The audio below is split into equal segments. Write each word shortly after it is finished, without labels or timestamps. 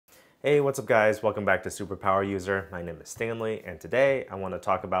Hey, what's up guys? Welcome back to Superpower User. My name is Stanley, and today I want to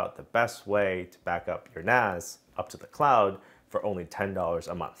talk about the best way to back up your NAS up to the cloud for only $10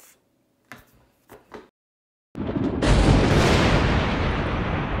 a month.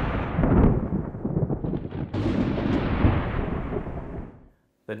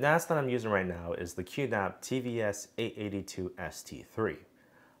 The NAS that I'm using right now is the QNAP TVS 882ST3.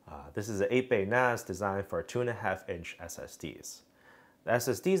 This is an 8-bay NAS designed for 2.5-inch SSDs. The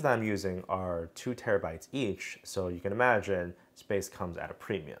SSDs that I'm using are 2 terabytes each, so you can imagine space comes at a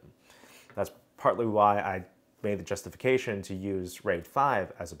premium. That's partly why I made the justification to use RAID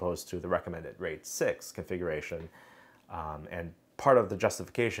 5 as opposed to the recommended RAID 6 configuration. And part of the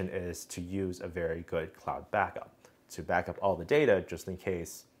justification is to use a very good cloud backup, to back up all the data just in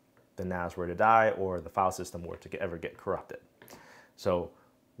case the NAS were to die or the file system were to ever get corrupted. So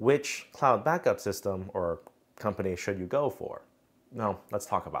which cloud backup system or company should you go for? No, let's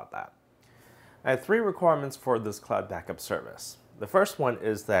talk about that. I had 3 requirements for this cloud backup service. The first one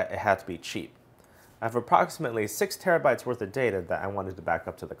is that it had to be cheap. I have approximately 6 terabytes worth of data that I wanted to back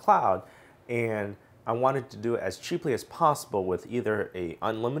up to the cloud, and I wanted to do it as cheaply as possible with either an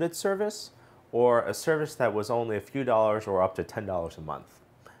unlimited service or a service that was only a few dollars or up to $10 a month.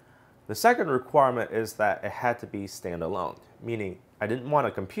 The second requirement is that it had to be standalone, meaning I didn't want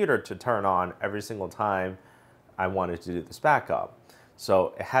a computer to turn on every single time I wanted to do this backup.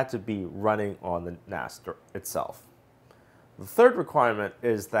 So it had to be running on the NAS itself. The third requirement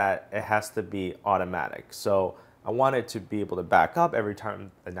is that it has to be automatic. So I wanted to be able to back up every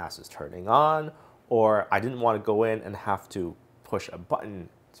time the NAS is turning on, or I didn't want to go in and have to push a button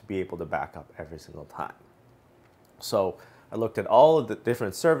to be able to back up every single time. So I looked at all of the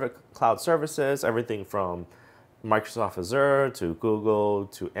different cloud services, everything from Microsoft Azure to Google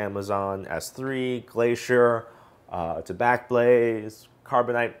to Amazon S3, Glacier, to Backblaze,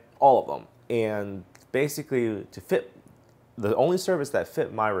 Carbonite, all of them. And basically, to fit, the only service that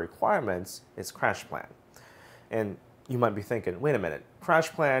fit my requirements is Crashplan. And you might be thinking, wait a minute,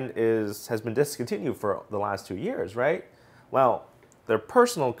 Crashplan has been discontinued for the last 2 years, right? Well, their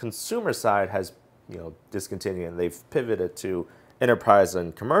personal consumer side has discontinued, and they've pivoted to enterprise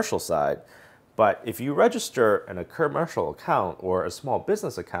and commercial side. But if you register in a commercial account or a small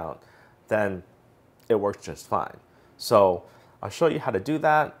business account, then it works just fine. So I'll show you how to do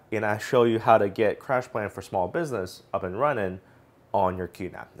that, and I'll show you how to get Crashplan for small business up and running on your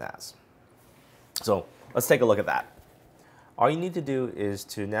QNAP NAS. So let's take a look at that. All you need to do is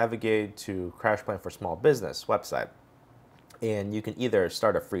to navigate to Crashplan for small business website, and you can either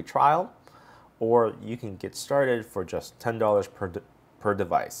start a free trial or you can get started for just $10 per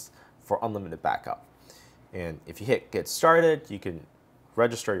device for unlimited backup. And if you hit get started, you can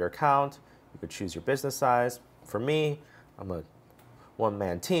register your account. You could choose your business size. For me, I'm a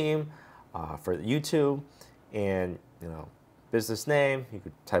one-man team for YouTube, and business name. You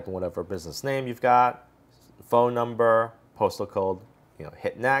could type in whatever business name you've got, phone number, postal code.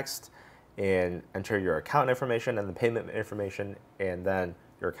 Hit next, and enter your account information and the payment information, and then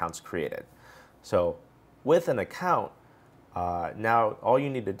your account's created. So with an account, now all you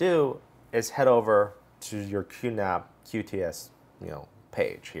need to do is head over to your QNAP QTS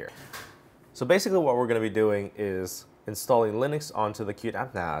page here. So basically what we're going to be doing is installing Linux onto the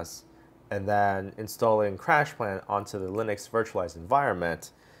QNAP NAS, and then installing Crashplan onto the Linux virtualized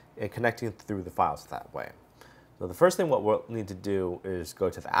environment and connecting through the files that way. So the first thing what we'll need to do is go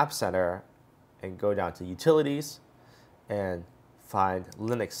to the App Center and go down to Utilities and find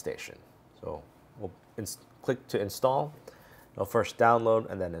Linux Station. So we'll click to install. It'll first download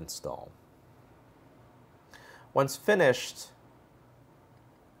and then install. Once finished,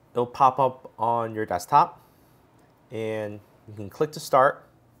 it'll pop up on your desktop, and you can click to start,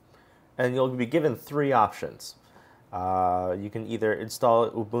 and you'll be given 3 options. You can either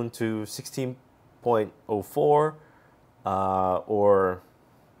install Ubuntu 16.04 or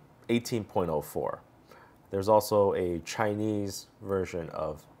 18.04. There's also a Chinese version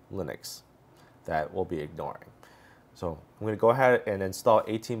of Linux that we'll be ignoring. So I'm going to go ahead and install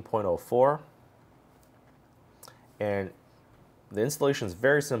 18.04, and the installation is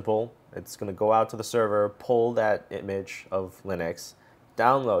very simple. It's going to go out to the server, pull that image of Linux,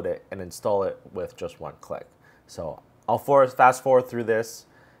 download it, and install it with just 1 click. So I'll fast forward through this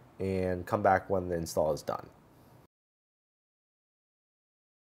and come back when the install is done.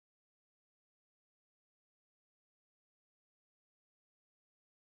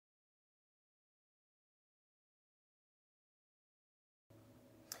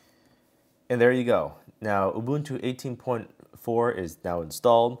 And there you go. Now Ubuntu 18.4 is now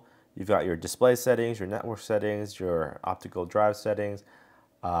installed. You've got your display settings, your network settings, your optical drive settings.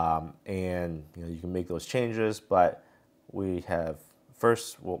 and you can make those changes. But we have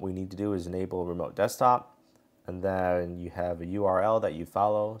first what we need to do is enable remote desktop, and then you have a URL that you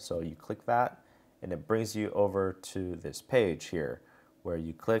follow. So you click that, and it brings you over to this page here, where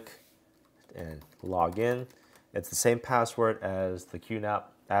you click and log in. It's the same password as the QNAP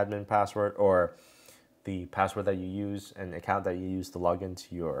admin password, or the password that you use, an account that you use to log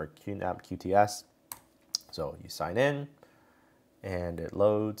into your QNAP QTS. So you sign in, and it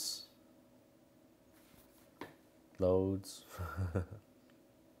loads.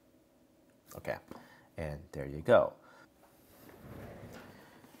 Okay, and there you go.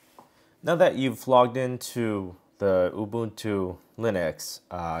 Now that you've logged into the Ubuntu Linux,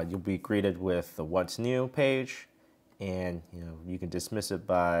 you'll be greeted with the What's New page, and you can dismiss it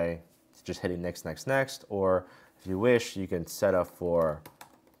by just hitting next, next, next, or if you wish, you can set up for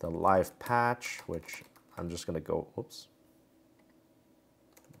the live patch, which I'm just gonna go,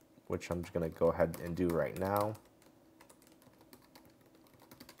 which I'm just gonna go ahead and do right now.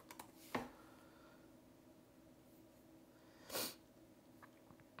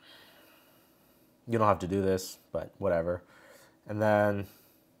 You don't have to do this, but whatever. And then,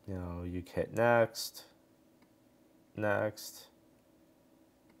 you hit next, next,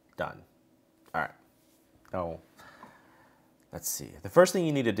 done. All right. Now, let's see. The first thing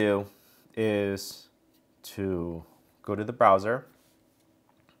you need to do is to go to the browser.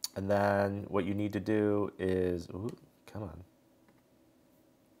 And then what you need to do is, come on.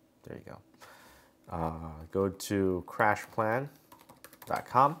 There you go. Go to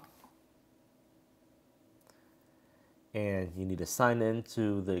crashplan.com. And you need to sign in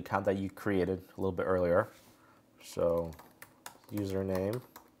to the account that you created a little bit earlier. So username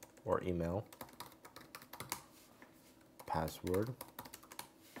or email, password.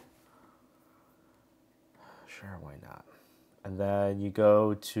 Sure, why not? And then you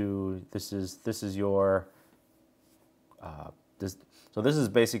go to, this is your, so this is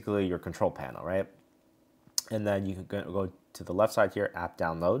basically your control panel, right? And then you can go to the left side here, app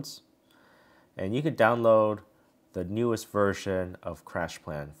downloads. And you can download the newest version of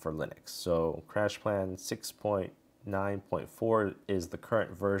Crashplan for Linux. So Crashplan 6.9.4 is the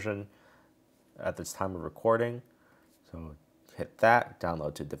current version at this time of recording. So hit that,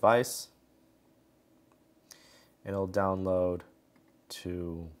 download to device, and it'll download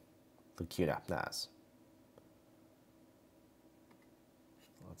to the QNAP NAS.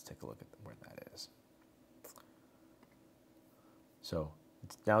 Let's take a look at where that is. So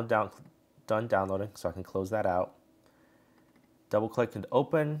it's now done downloading, so I can close that out. Double click and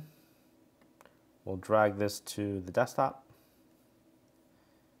open. We'll drag this to the desktop.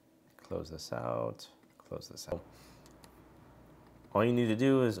 Close this out, close this out. All you need to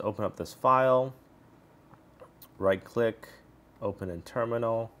do is open up this file, right click, open in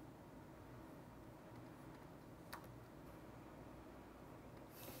terminal.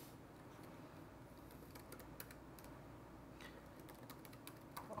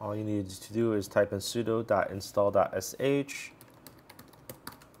 All you need to do is type in sudo.install.sh,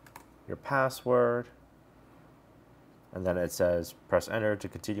 your password, and then it says press enter to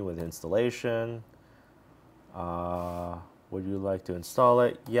continue with installation. Would you like to install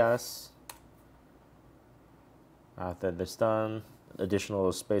it? Yes. After this done, additional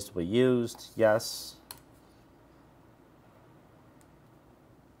space will be used. Yes.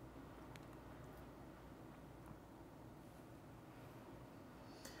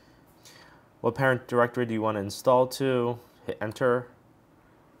 What parent directory do you want to install to? Hit enter.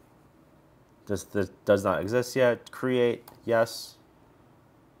 This does not exist yet. Create, yes.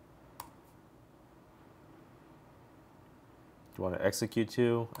 Do you want to execute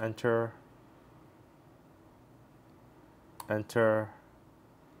to? Enter. Enter.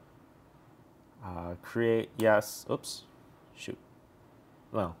 Create, yes. Oops. Shoot.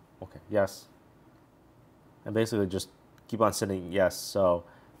 Well, okay, yes. And basically just keep on sending yes. So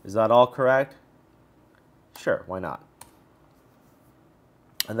is that all correct? Sure, why not?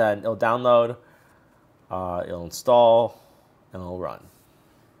 And then it'll download, it'll install, and it'll run.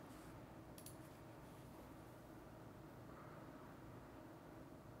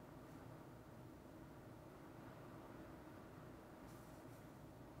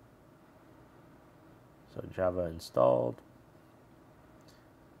 So Java installed.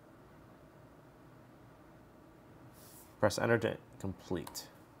 Press enter to complete.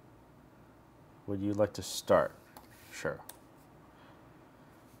 Would you like to start? Sure.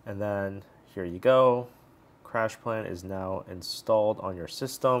 And then here you go. Crashplan is now installed on your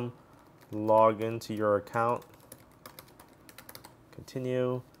system. Log into your account.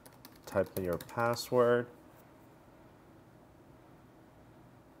 Continue. Type in your password.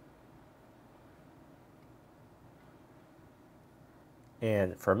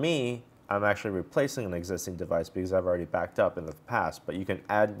 And for me, I'm actually replacing an existing device because I've already backed up in the past, but you can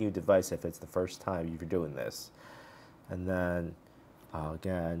add new device if it's the first time you're doing this. And then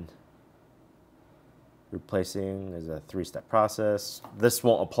again, replacing is a 3-step process. This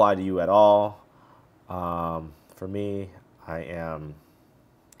won't apply to you at all. For me, I am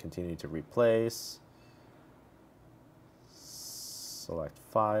continuing to replace, select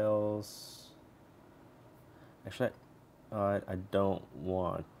files. Actually, I don't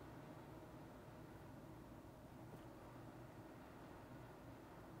want.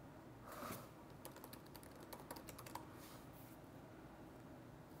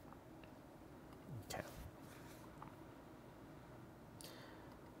 Okay.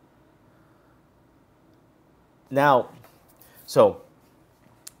 Now, so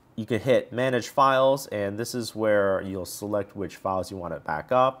you can hit Manage Files, and this is where you'll select which files you want to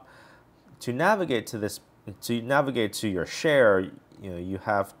back up. To navigate to this, to navigate to your share, you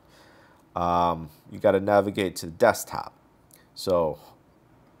have you got to navigate to the desktop. So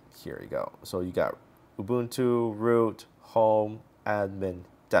here you go. So you got Ubuntu, root, home, admin,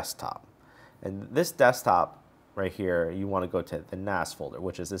 desktop, and this desktop right here, you want to go to the NAS folder,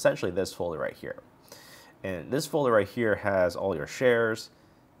 which is essentially this folder right here. And this folder right here has all your shares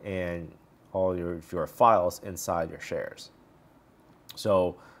and all your files inside your shares.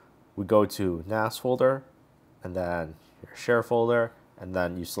 So we go to NAS folder, and then your share folder, and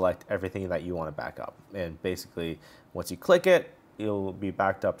then you select everything that you want to back up. And basically, once you click it, it'll be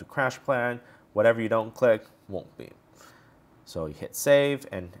backed up to Crashplan. Whatever you don't click won't be. So you hit save,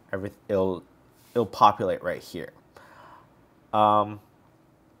 and it'll populate right here. You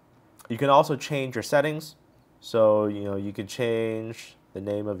can also change your settings. So you can change the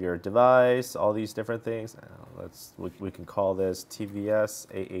name of your device, all these different things. We can call this TVS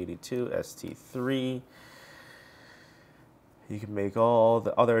 882 ST3. You can make all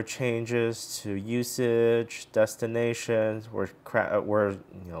the other changes to usage, destinations. We're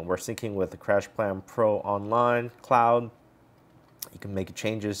syncing with the Crashplan Pro Online Cloud. You can make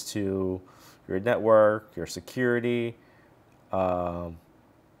changes to your network, your security, and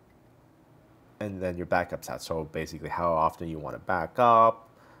then your backup stats. So basically, how often you want to back up.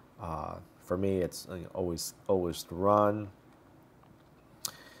 For me, it's always to run.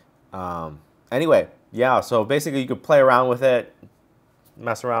 Anyway, yeah. So basically, you could play around with it,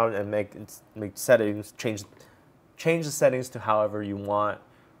 mess around, and make settings, change the settings to however you want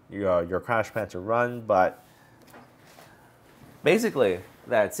your Crashplan to run. But basically,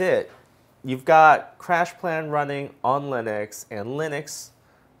 that's it. You've got Crashplan running on Linux, and Linux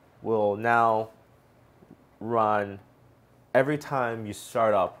will now run every time you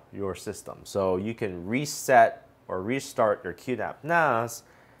start up your system. So you can reset or restart your QNAP NAS,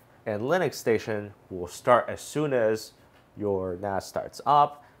 and Linux Station will start as soon as your NAS starts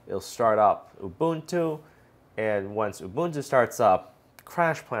up. It'll start up Ubuntu, and once Ubuntu starts up,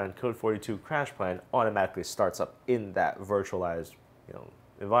 Crashplan, Code 42 Crashplan automatically starts up in that virtualized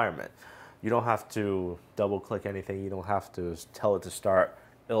environment. You don't have to double click anything. You don't have to tell it to start.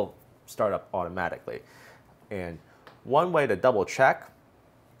 It'll start up automatically. And one way to double check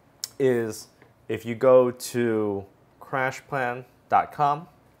is if you go to crashplan.com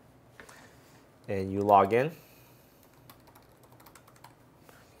and you log in,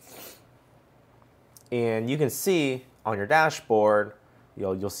 and you can see on your dashboard,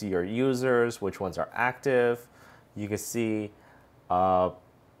 you'll see your users, which ones are active. You can see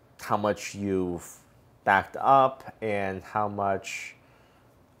how much you've backed up and how much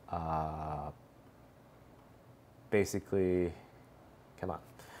basically,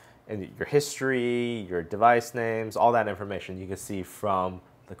 and your history, your device names, all that information you can see from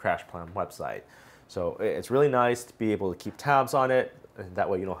the Crashplan website. So it's really nice to be able to keep tabs on it, and that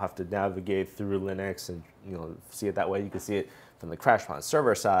way you don't have to navigate through Linux and see it that way. You can see it from the Crashplan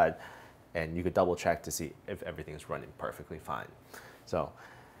server side, and you could double check to see if everything's running perfectly fine. So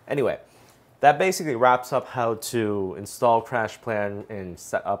anyway, that basically wraps up how to install Crashplan and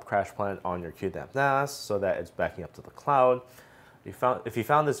set up Crashplan on your QNAP NAS so that it's backing up to the cloud. If you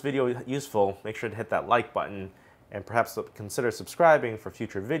found this video useful, make sure to hit that like button and perhaps consider subscribing for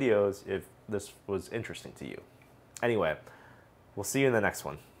future videos if this was interesting to you. Anyway, we'll see you in the next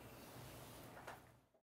one.